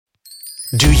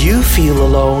Do you feel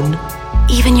alone?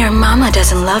 Even your mama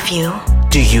doesn't love you.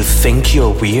 Do you think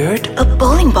you're weird? A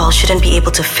bowling ball shouldn't be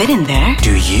able to fit in there.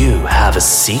 Do you have a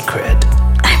secret?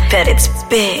 I bet it's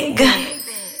big.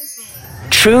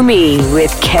 True Me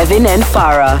with Kevin and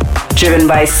Farah. Driven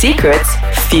by secrets,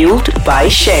 fueled by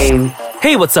shame.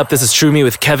 Hey, what's up? This is True Me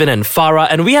with Kevin and Farah,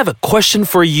 and we have a question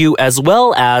for you as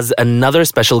well as another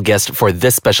special guest for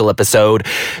this special episode.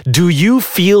 Do you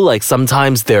feel like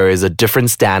sometimes there is a different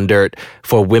standard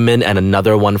for women and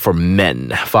another one for men?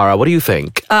 Farah, what do you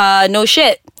think? No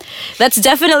shit. That's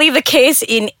definitely the case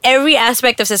in every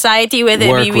aspect of society, whether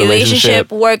Work, it be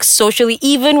relationship, work, socially.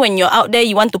 Even when you're out there,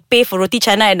 you want to pay for roti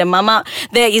chana and the mama,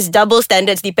 there is double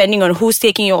standards depending on who's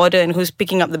taking your order and who's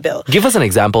picking up the bill. Give us an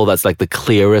example that's like the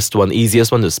clearest one,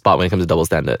 easiest one to spot when it comes to double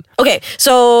standard. Okay,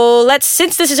 so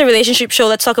since this is a relationship show,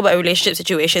 let's talk about a relationship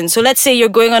situation. So let's say you're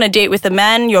going on a date with a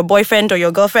man, your boyfriend or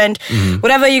your girlfriend,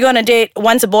 whatever, you go on a date,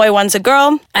 one's a boy, one's a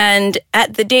girl, and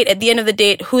at the end of the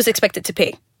date, who's expected to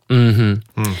pay?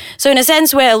 So in a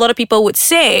sense where a lot of people would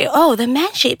say, oh, the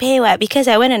man should pay what? Because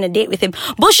I went on a date with him.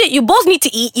 Bullshit, you both need to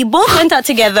eat. You both went out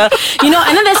together. And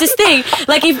then there's this thing.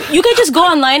 Like, if you can just go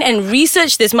online and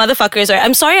research this motherfuckers, or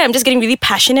I'm sorry, I'm just getting really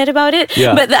passionate about it.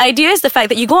 Yeah. But the idea is the fact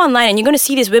that you go online and you're going to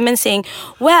see these women saying,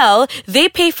 well, they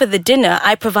pay for the dinner,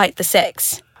 I provide the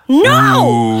sex.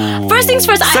 No! First things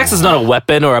first. Sex is not a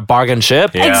weapon or a bargain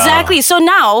chip. Yeah. Exactly. So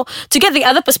now, to get the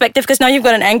other perspective, because now you've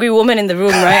got an angry woman in the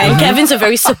room, right? And Kevin's a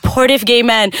very supportive gay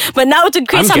man. But now to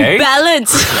create I'm some gay?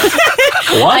 balance.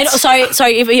 What? I know,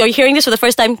 sorry. If you're hearing this for the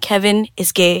first time, Kevin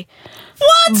is gay.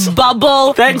 What?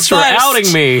 Bubble. Thanks for burst.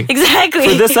 outing me Exactly.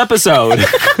 for this episode.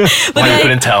 But I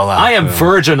couldn't tell. I am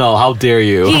virginal. How dare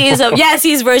you? he is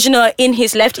he's virginal in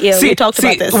his left ear. We talked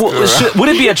about this. Would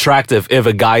it be attractive if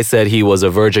a guy said he was a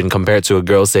virgin compared to a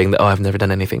girl saying that, oh, I've never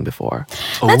done anything before?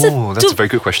 That's a very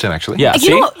good question, actually. Yeah,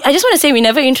 You know, I just want to say we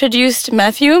never introduced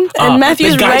Matthew, and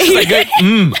Matthew's the guy right just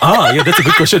here. yeah, that's a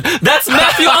good question. That's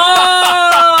Matthew.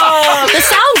 The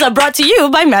sounds are brought to you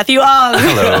by Matthew Ong.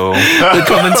 Hello. The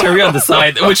commentary on the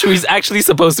side, which he's actually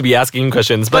supposed to be asking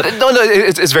questions, but No,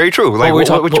 it's very true. Like we're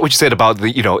what you said about the,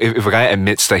 if a guy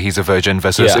admits that he's a virgin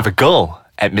versus Yeah. if a girl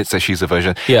admits that she's a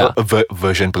virgin. Yeah.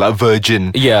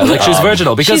 Virgin. yeah, like she's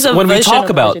virginal. Because She's a when we version talk of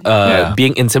a about virgin. Yeah.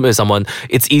 being intimate with someone,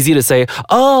 it's easy to say,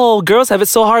 oh, girls have it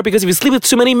so hard because if you sleep with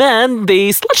too many men, they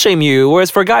slut shame you.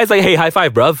 Whereas for guys, like, hey, high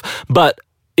five, bruv. But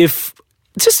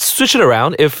just switch it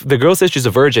around. If the girl says she's a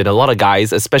virgin, a lot of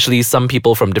guys, especially some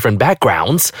people from different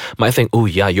backgrounds, might think, oh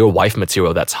yeah, you're wife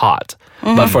material, that's hot.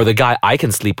 But for the guy, I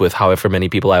can sleep with however many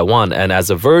people I want. And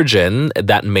as a virgin,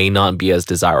 that may not be as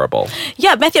desirable.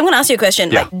 Yeah, Matthew, I'm going to ask you a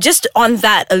question. Yeah. Like, just on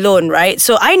that alone, right?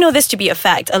 So I know this to be a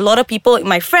fact. A lot of people,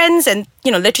 my friends and,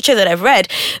 literature that I've read,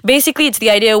 basically it's the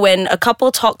idea when a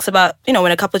couple talks about,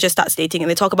 when a couple just starts dating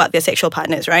and they talk about their sexual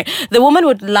partners, right? The woman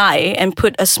would lie and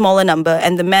put a smaller number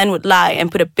and the man would lie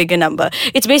and put a bigger number.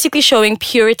 It's basically showing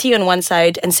purity on one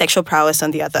side and sexual prowess on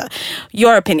the other.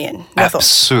 Your opinion, your thoughts?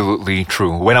 Absolutely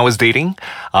true. When I was dating,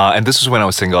 and this was when I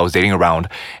was single, I was dating around,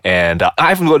 and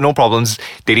I've got no problems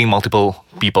dating multiple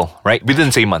people, right? Within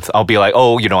the same month, I'll be like,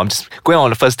 oh, I'm just going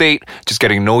on a first date, just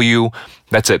getting to know you.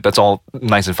 That's it. That's all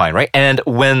nice and fine, right? And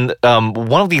when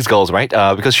one of these girls, right,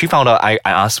 because she found out I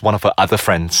asked one of her other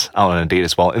friends out on a date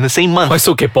as well in the same month. Why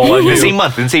so kepo on In you?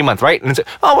 the same month, right? And it's,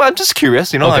 oh, well, I'm just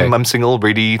curious, Okay. I'm single,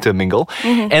 ready to mingle.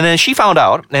 And then she found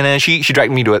out, and then she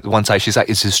dragged me to one side. She's like,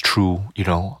 is this true?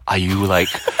 Are you like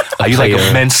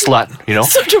a men's slut?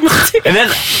 So dramatic.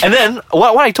 And then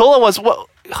what I told her was, well,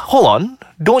 hold on,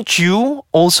 don't you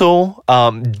also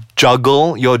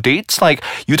juggle your dates? Like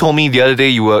you told me the other day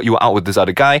you were out with this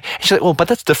other guy. And she's like, oh, but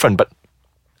that's different. But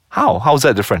how is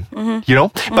that different?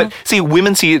 But see,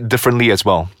 women see it differently as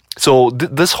well. So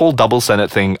this whole double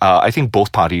standard thing, I think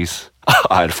both parties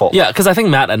are at fault. Yeah, because I think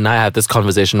Matt and I had this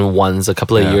conversation once a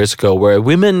couple of years ago where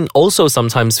women also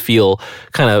sometimes feel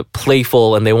kind of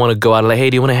playful and they want to go out like,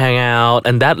 hey, do you want to hang out?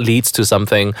 And that leads to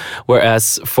something.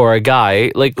 Whereas for a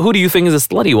guy, like, who do you think is a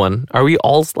slutty one? Are we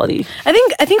all slutty?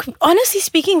 I think honestly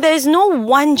speaking, there is no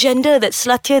one gender that's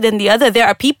sluttier than the other. There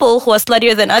are people who are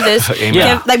sluttier than others. Amen.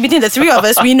 Yeah. Like between the three of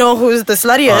us, we know who's the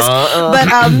sluttiest. But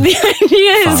the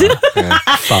idea is,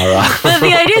 Farah. but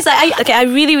the idea is, I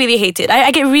really, really hate it. I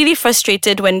get really frustrated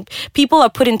frustrated when people are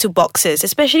put into boxes,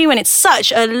 especially when it's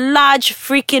such a large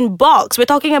freaking box. We're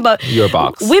talking about Your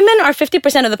box. Women are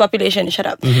 50% of the population. Shut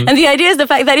up. And the idea is the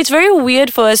fact that it's very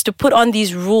weird for us to put on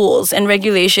these rules and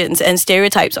regulations and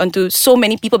stereotypes onto so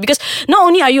many people, because not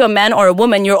only are you a man or a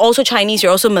woman, you're also Chinese,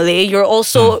 you're also Malay, you're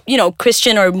also,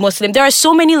 Christian or Muslim. There are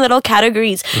so many little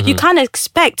categories. You can't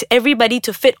expect everybody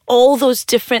to fit all those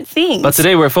different things. But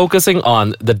today we're focusing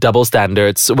on the double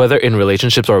standards, whether in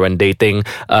relationships or when dating,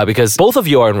 because both of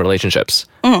you are in relationships.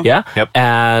 Yeah? Yep.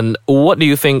 And what do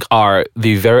you think are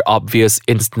the very obvious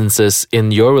instances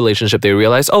in your relationship that you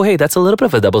realize, oh, hey, that's a little bit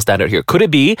of a double standard here? Could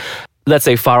it be, let's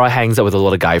say Farah hangs out with a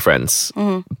lot of guy friends,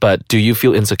 but do you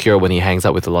feel insecure when he hangs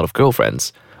out with a lot of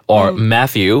girlfriends? Or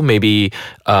Matthew, maybe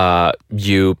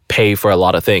you pay for a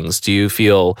lot of things. Do you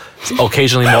feel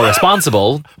occasionally more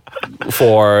responsible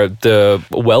for the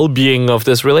well-being of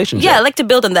this relationship? yeah, I like to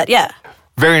build on that. Yeah.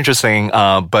 Very interesting.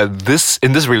 But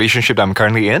in this relationship that I'm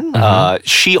currently in,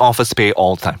 she offers to pay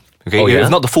all the time. Okay, Oh, yeah? if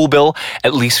not the full bill,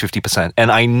 at least 50%.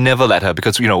 And I never let her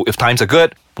because if times are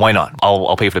good, why not?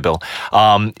 I'll pay for the bill.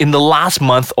 In the last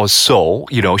month or so,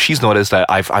 she's noticed that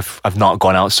I've not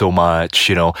gone out so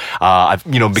much. I've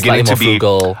beginning to be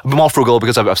frugal. more frugal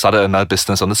because I've started another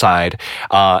business on the side.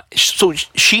 So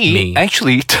she Me.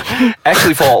 actually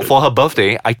for her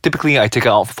birthday, I take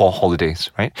her out for holidays,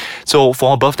 right? So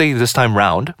for her birthday this time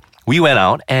round, we went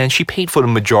out and she paid for the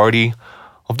majority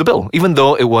of the bill. Even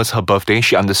though it was her birthday,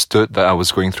 she understood that I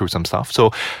was going through some stuff.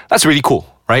 So that's really cool,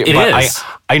 right? It But is.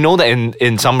 I know that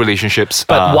in some relationships,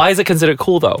 But why is it considered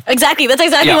cool though? Exactly. That's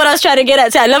exactly Yeah. what I was trying to get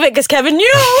at. So I love it because Kevin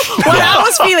knew what I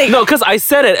was feeling. No, because I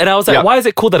said it and I was like, Yeah. why is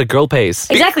it cool that a girl pays?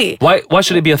 Exactly. Why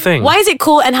should it be a thing? Why is it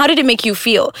cool and how did it make you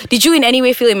feel? Did you in any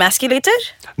way feel emasculated?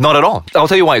 Not at all. I'll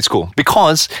tell you why it's cool.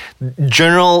 Because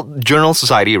general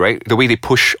society, right? The way they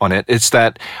push on it, it's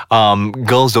that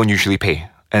girls don't usually pay,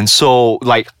 and so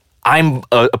I'm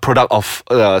a product of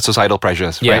societal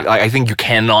pressures, Yeah. right? I think you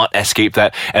cannot escape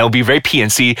that, and it'll be very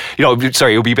PNC. It'll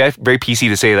be very PC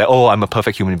to say that, oh, I'm a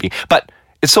perfect human being, but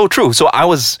it's so true. So I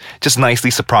was just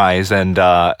nicely surprised, and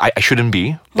I shouldn't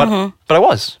be, but I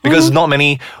was, because not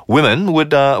many women would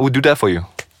do that for you.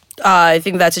 I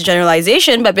think that's a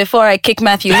generalization, but before I kick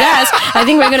Matthew's ass, I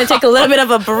think we're going to take a little bit of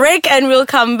a break and we'll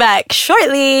come back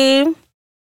shortly.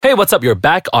 Hey, what's up? You're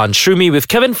back on True Me with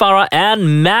Kevin Farah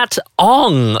and Matt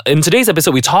Ong. In today's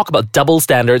episode, we talk about double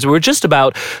standards. We're just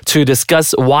about to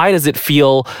discuss why does it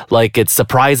feel like it's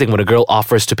surprising when a girl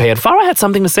offers to pay. And Farah had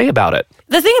something to say about it.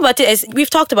 The thing about it is, we've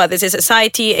talked about this, is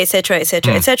society, etc.,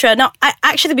 etc., etc. Now,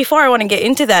 before I want to get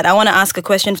into that, I want to ask a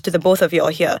question to the both of you all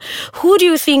here. Who do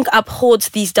you think upholds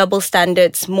these double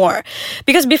standards more?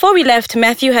 Because before we left,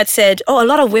 Matthew had said, a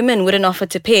lot of women wouldn't offer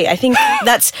to pay. I think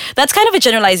that's kind of a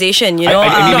generalization, you know?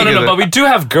 I mean, No, but we do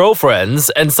have girlfriends,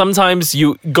 and sometimes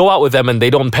you go out with them and they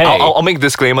don't pay. I'll make a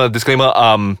disclaimer.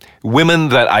 Women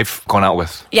that I've gone out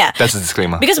with. Yeah. That's a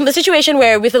disclaimer. Because the situation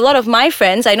where with a lot of my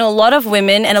friends, I know a lot of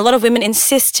women, and a lot of women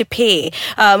insist to pay.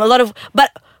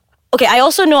 Okay, I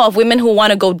also know of women who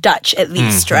want to go Dutch at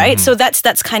least, right? So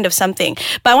that's kind of something.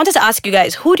 But I wanted to ask you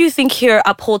guys, who do you think here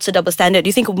upholds the double standard? Do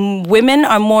you think women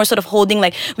are more sort of holding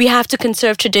like, we have to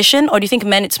conserve tradition? Or do you think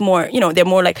men, it's more, they're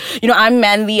more like, I'm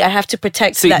manly, I have to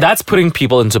protect See, that. that's putting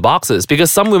people into boxes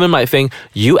because some women might think,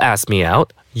 you ask me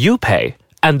out, you pay.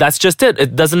 And that's just it.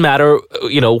 It doesn't matter,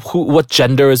 what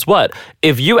gender is what.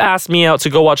 If you ask me out to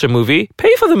go watch a movie,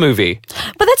 pay for the movie.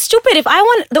 But that's stupid.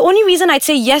 The only reason I'd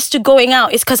say yes to going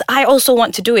out is because I also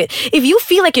want to do it. If you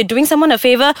feel like you're doing someone a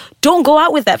favor, don't go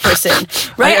out with that person,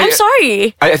 right? I'm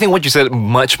sorry. I think what you said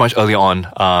much earlier on,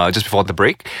 just before the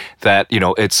break, that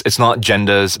it's not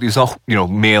genders, it's not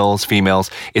males, females,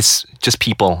 it's just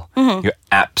people. You're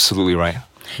absolutely right.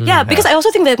 Yeah, because I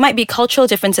also think there might be cultural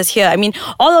differences here. I mean,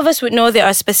 all of us would know there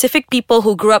are specific people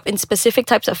who grew up in specific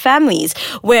types of families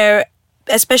where,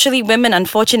 especially women,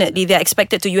 unfortunately, they're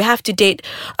expected to, you have to date,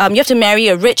 you have to marry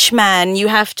a rich man, you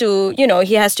have to,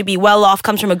 he has to be well off,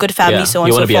 comes from a good family, Yeah, so on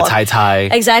you and so want to be a forth. tie-tie.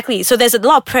 Exactly. So there's a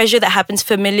lot of pressure that happens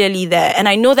familiarly there. And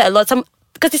I know that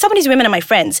because some of these women are my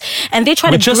friends, and they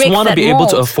try We to just break want to that be able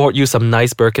to mold. afford you some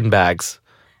nice Birkin bags,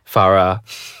 Farah.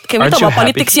 Can we Aren't talk you about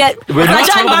happy? politics yet? We're not Kerajaan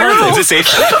talking about baru. politics. Is it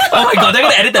safe? Oh my god, they're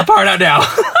going to edit that part out now.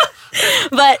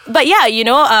 But yeah,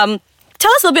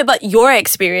 tell us a little bit about your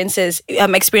experiences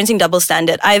experiencing double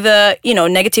standard, either,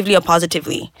 negatively or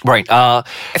positively. Right. I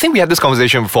think we had this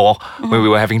conversation before when we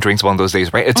were having drinks one of those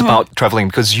days, right? It's about traveling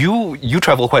because you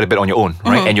travel quite a bit on your own,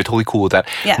 right? And you're totally cool with that.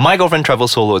 Yeah. My girlfriend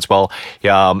travels solo as well.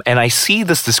 And I see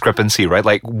this discrepancy, right?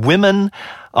 Like women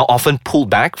are often pulled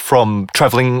back from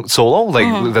traveling solo.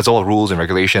 Like there's all the rules and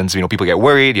regulations. People get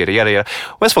worried, yada, yada, yada.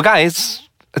 Whereas for guys,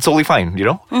 it's totally fine, you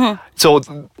know? So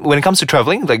when it comes to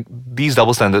traveling, like these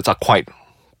double standards are quite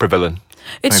prevalent.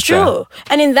 It's I'd say. true.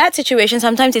 And in that situation,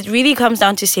 sometimes it really comes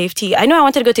down to safety. I know I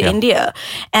wanted to go to India,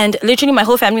 and literally my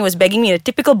whole family was begging me in a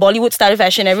typical Bollywood style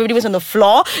fashion. Everybody was on the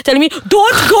floor telling me,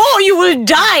 don't go, you will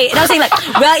die. And I was saying like,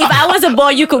 well, if I was a boy,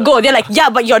 you could go. They're like, yeah,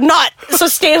 but you're not. So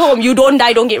stay home. You don't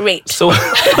die, don't get raped. So,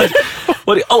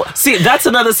 see, that's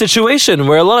another situation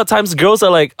where a lot of times girls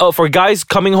are like, oh, for guys,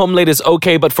 coming home late is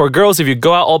okay, but for girls, if you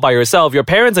go out all by yourself, your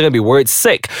parents are going to be worried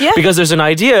sick. Yeah. Because there's an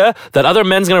idea that other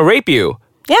men's going to rape you.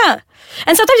 Yeah.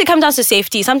 And sometimes it comes down to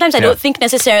safety. Sometimes I don't think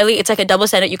necessarily it's like a double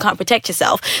standard, you can't protect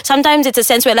yourself. Sometimes it's a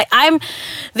sense where like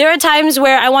there are times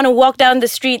where I want to walk down the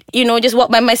street, you know, just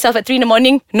walk by myself at 3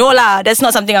 a.m. No lah, that's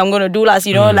not something I'm going to do lah.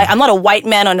 You know, like I'm not a white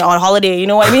man on holiday, you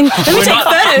know what I mean? Let me take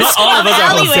photos. Not all of us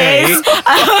are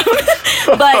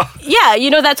Jose. But yeah, you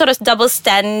know, that sort of double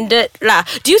standard lah.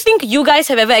 Do you think you guys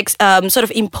have ever sort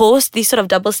of imposed these sort of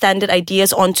double standard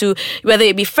ideas onto whether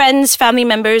it be friends, family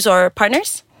members or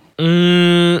partners?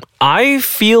 I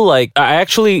feel like I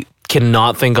actually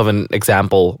cannot think of an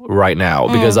example right now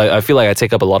because I feel like I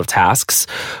take up a lot of tasks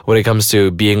when it comes to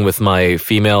being with my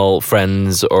female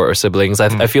friends or siblings.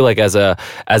 I feel like as a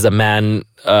man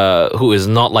who is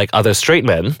not like other straight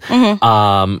men,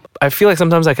 I feel like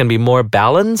sometimes I can be more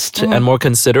balanced and more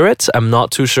considerate. I'm not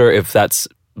too sure if that's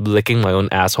licking my own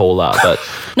asshole up, but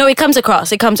no, it comes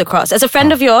across. As a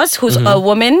friend of yours who's a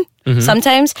woman,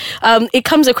 sometimes it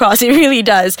comes across. It really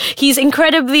does. He's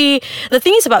incredibly. The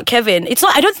thing is about Kevin, it's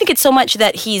not. I don't think it's so much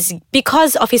that he's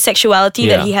because of his sexuality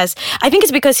that he has. I think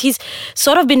it's because he's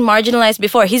sort of been marginalized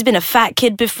before. He's been a fat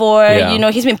kid before. Yeah. You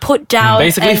know, he's been put down.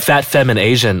 Basically, fat, femme, and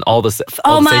Asian all the same time.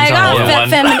 Oh my God, fat,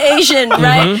 femme, and Asian,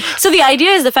 right? So the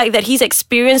idea is the fact that he's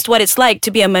experienced what it's like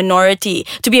to be a minority,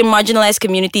 to be a marginalized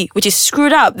community, which is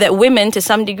screwed up. That women, to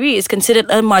some degree, is considered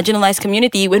a marginalized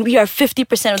community when we are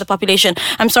 50% of the population.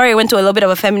 I'm sorry, I went to a little bit of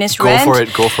a feminist rant.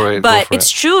 Go for it. But it's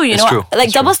true, you It's know. true. Like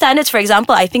It's double true. standards, for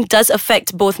example, I think does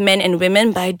affect both men and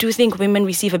women, but I do think women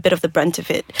receive a bit of the brunt of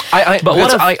it. But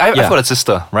what if- I've got a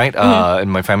sister, right? In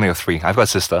my family of 3, I've got a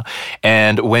sister,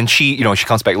 and when she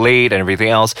comes back late and everything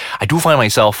else, I do find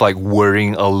myself like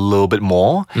worrying a little bit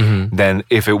more than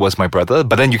if it was my brother.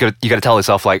 But then you got to tell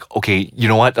yourself like, okay, you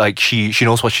know what? Like she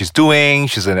knows what she's doing.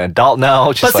 She's an adult now.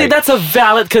 But see, that's a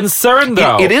valid concern,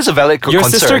 though. it is a valid Your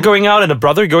concern. sister going out and a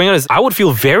brother going out, I would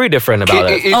feel very different about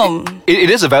it. It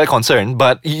is a valid concern,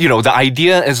 but you know the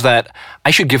idea is that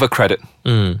I should give her credit.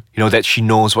 You know that she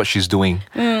knows what she's doing.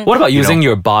 What about using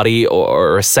your body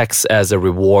or sex as a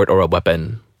reward or a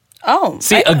weapon? Oh,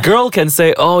 See, a girl can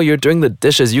say, "Oh, you're doing the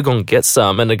dishes, you gonna get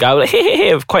some," and the guy will like,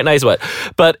 "Hey, quite nice, what?"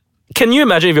 But can you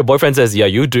imagine if your boyfriend says, "Yeah,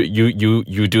 you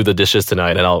do the dishes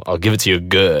tonight, and I'll give it to you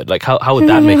good"? Like, how would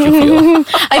that make you feel?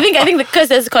 I think because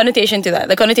there's a connotation to that.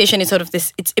 The connotation is sort of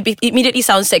this. It immediately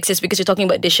sounds sexist because you're talking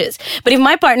about dishes. But if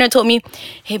my partner told me,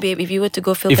 "Hey babe, if you were to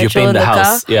go fill If you petrol in paint the the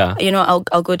house, car, yeah. you know,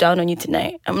 I'll go down on you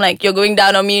tonight." I'm like, "You're going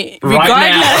down on me Right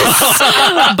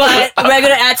regardless." But we're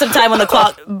gonna add some time on the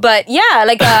clock. But yeah,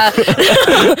 like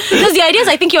because the idea is,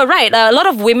 I think you're right. A lot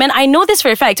of women, I know this for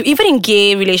a fact. Even in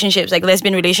gay relationships, like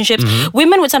lesbian relationships,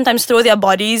 women would sometimes throw their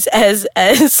bodies as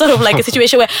sort of like a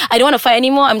situation where I don't want to fight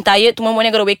anymore. I'm tired. Tomorrow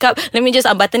morning I gotta wake up. Let me just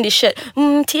unbutton this shirt.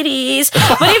 Titties.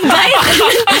 But if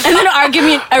guys, and then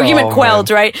argument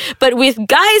quelled, right? But with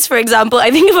guys, for example,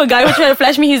 I think if a guy was trying to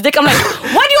flash me his dick, I'm like,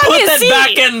 what do you want me Put to that see?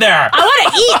 back in there. I want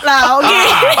to eat now,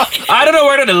 okay? I don't know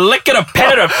whether to lick it or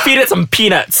pet it or feed it some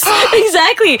peanuts.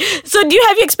 Exactly. So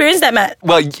have you experienced that, Matt?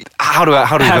 Well, how do I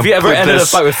Have you ever ended a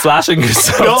fight with flashing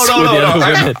yourself to the other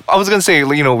women? I was gonna say,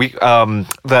 you know,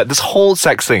 that this whole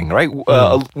sex thing, right?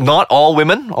 Not all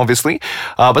women, obviously,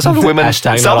 but some of the women,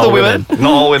 Hashtag some not of the all women,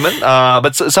 not all women,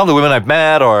 but some of the women I've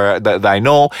met or that I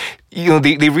know, you know,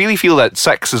 they really feel that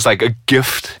sex is like a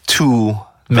gift to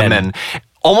the men.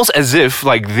 Almost as if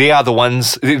like they are the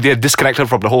ones, they're disconnected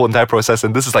from the whole entire process,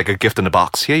 and this is like a gift in a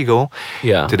box. Here you go.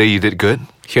 Yeah. Today you did good.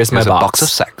 Here's my a box. box of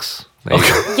sex. There you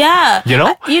go. Yeah. You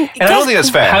know? And I don't think that's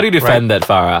fair. How do you defend that,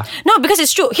 Farah? No, because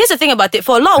it's true. Here's the thing about it.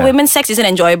 For a lot of women, sex isn't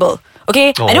enjoyable. Okay?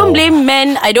 I don't Oh. blame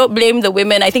men. I don't blame the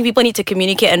women. I think people need to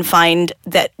communicate and find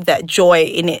that joy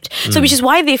in it. So which is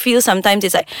why they feel sometimes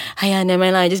it's like, never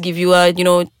mind, I just give you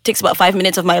takes about 5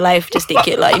 minutes of my life. Just take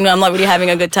it. Like, I'm not really having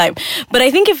a good time. But I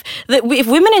think if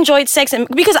women enjoyed sex, and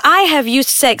because I have used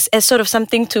sex as sort of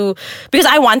something because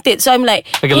I want it. So I'm like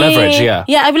a leverage, yeah.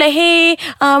 Yeah, I'd be like, hey,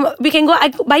 we can go, I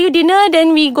buy you dinner,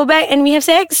 then we go back and we have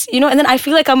sex, and then I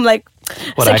feel like I'm like,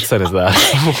 What So- accent is that?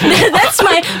 That's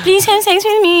my please have sex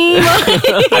with me.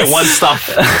 I want stuff.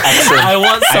 Accent. I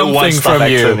want I want something stuff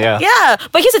from you. accent, yeah. Yeah,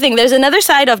 but here's the thing. There's another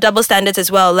side of double standards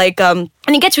as well.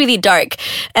 And it gets really dark,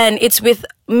 and it's with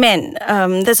men.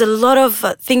 There's a lot of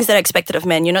things that are expected of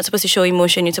men. You're not supposed to show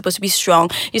emotion. You're supposed to be strong.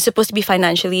 You're supposed to be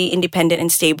financially independent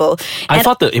and stable. I And-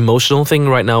 thought the emotional thing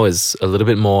right now is a little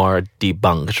bit more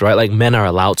debunked, right? Like men are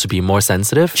allowed to be more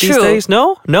sensitive these True. days.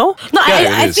 No? No, Yeah,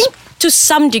 I it is. think to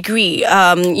some degree,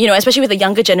 especially with the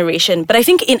younger generation. But I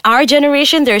think in our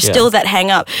generation, there's Yeah. still that hang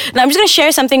up. Now, I'm just going to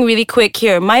share something really quick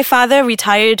here. My father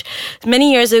retired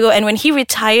many years ago, and when he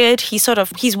retired,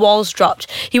 his walls dropped.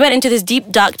 He went into this deep,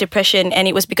 dark depression, and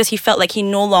it was because he felt like he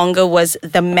no longer was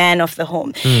the man of the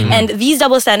home. And these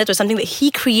double standards were something that he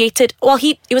created. Well,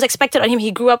 it was expected on him. He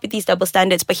grew up with these double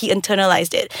standards, but he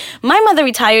internalized it. My mother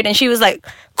retired, and she was like,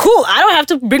 cool, I don't have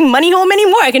to bring money home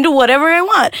anymore. I can do whatever I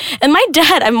want. And my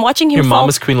dad, I'm watching him Your fall. mom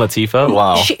is Queen Latifah?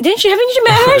 Wow. Haven't you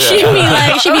met her?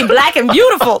 She'd be black and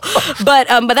beautiful. But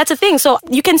that's the thing. So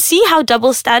you can see how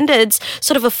double standards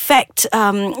sort of affect,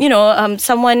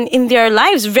 someone in their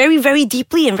lives very, very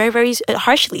deeply and very, very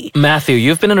harshly. Matthew,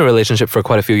 you've been in a relationship for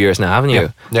quite a few years now, haven't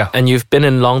you? Yeah. And you've been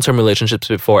in long-term relationships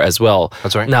before as well.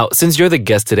 That's right. Now, since you're the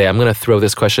guest today, I'm going to throw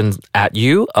this question at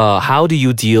you. How do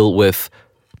you deal with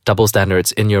double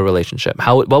standards in your relationship?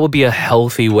 What would be a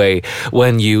healthy way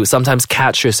when you sometimes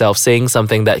catch yourself saying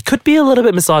something that could be a little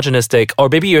bit misogynistic, or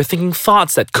maybe you're thinking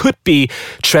thoughts that could be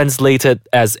translated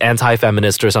as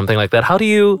anti-feminist or something like that? How do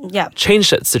you change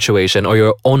that situation or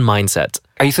your own mindset?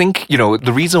 I think,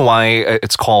 the reason why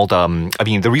it's called,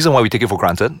 the reason why we take it for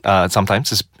granted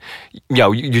sometimes is,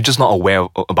 you're just not aware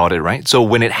about it, right? So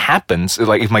when it happens,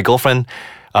 like if my girlfriend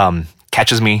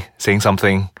catches me saying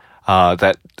something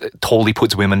that totally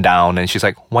puts women down, and she's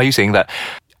like, why are you saying that?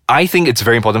 I think it's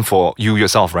very important for you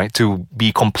yourself, right? To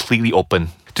be completely open,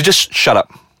 to just shut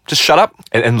up. Just shut up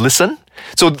and listen.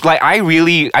 So like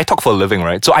I talk for a living,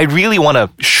 right? So I really want to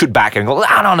shoot back and go,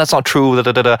 no, that's not true. Da,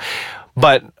 da, da, da.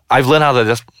 But I've learned how to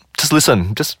just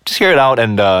listen, just hear it out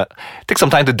and take some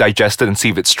time to digest it and see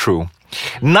if it's true.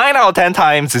 9 out of 10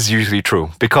 times is usually true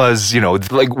because,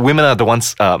 like women are the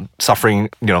ones suffering,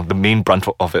 the main brunt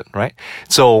of it, right?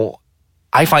 So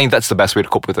I find that's the best way to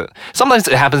cope with it. Sometimes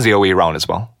it happens the other way around as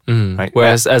well, right?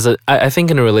 Whereas I think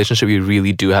in a relationship, you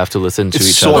really do have to listen to It's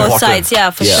each so other. Both important. sides, yeah,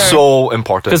 for sure. So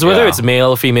important. Because whether yeah. it's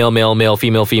male, female, male,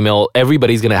 female,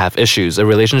 everybody's going to have issues. A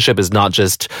relationship is not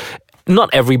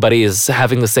everybody has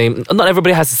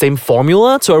the same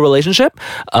formula to a relationship.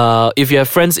 If you have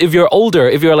friends, if you're older,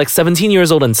 if you're like 17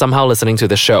 years old and somehow listening to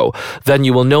the show, then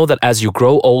you will know that as you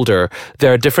grow older,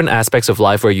 there are different aspects of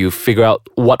life where you figure out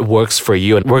what works for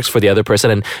you and works for the other person,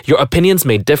 and your opinions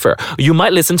may differ. You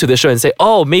might listen to this show and say,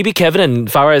 oh, maybe Kevin and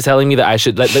Farah is telling me that I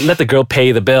should let the girl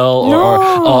pay the bill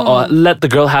or let the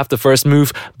girl have the first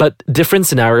move, but different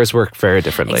scenarios work very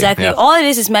differently. Exactly. Yeah. All it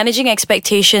is managing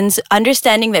expectations,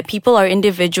 understanding that people are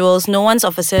individuals, no one's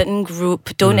of a certain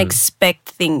group, don't expect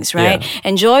things, right? Yeah.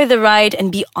 Enjoy the ride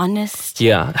and be honest.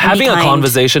 Yeah, and having be a kind.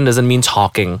 conversation doesn't mean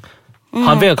talking.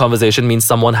 Having a conversation means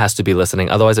someone has to be listening.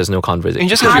 Otherwise, there's no And conversation. you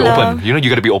just gotta be Hello. open. You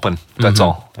gotta be open. That's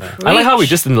all. I like how we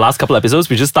just in the last couple episodes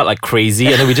we just start like crazy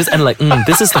and then we just end like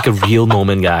this is like a real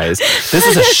moment, guys. This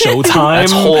is a Showtime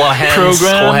Let's hold our hands,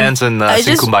 program. hold hands and I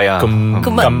sing just- kumbaya.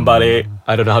 Kambale.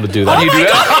 I don't know how to do that. How do you do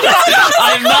that?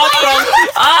 I'm not from.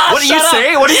 What do you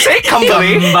say? What do you say?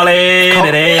 Kumbali.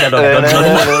 Kambale.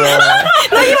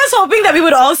 No, he was hoping that we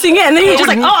would all sing it, and then he was just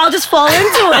like, oh, I'll just fall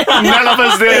into it. None of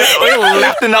us did. We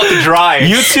left it out to dry.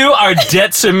 You two are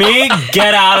dead to me.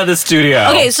 Get out of the studio.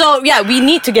 Okay, so yeah, we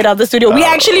need to get out of the studio. We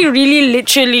actually really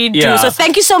literally do. Yeah. So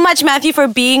thank you so much, Matthew, for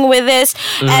being with us.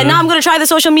 And now I'm going to try the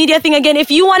social media thing again. If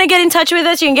you want to get in touch with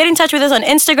us, you can get in touch with us on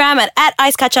Instagram at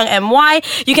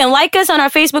 @IceKachangMY. You can like us on our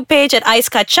Facebook page at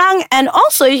IceKachang. And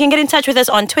also, you can get in touch with us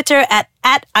on Twitter at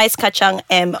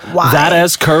IceKachangMY. That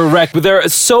is correct. But there are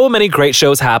so many great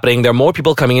shows happening. There are more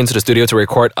people coming into the studio to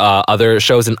record other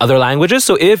shows in other languages.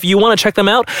 So if you want to check them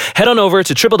out, head on over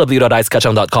to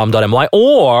www.icekachang.com.my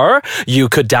or you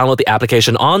could download the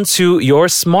application onto your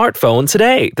smartphone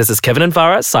today. This is Kevin and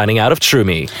Farah signing out of True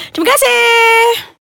Me. Terima kasih.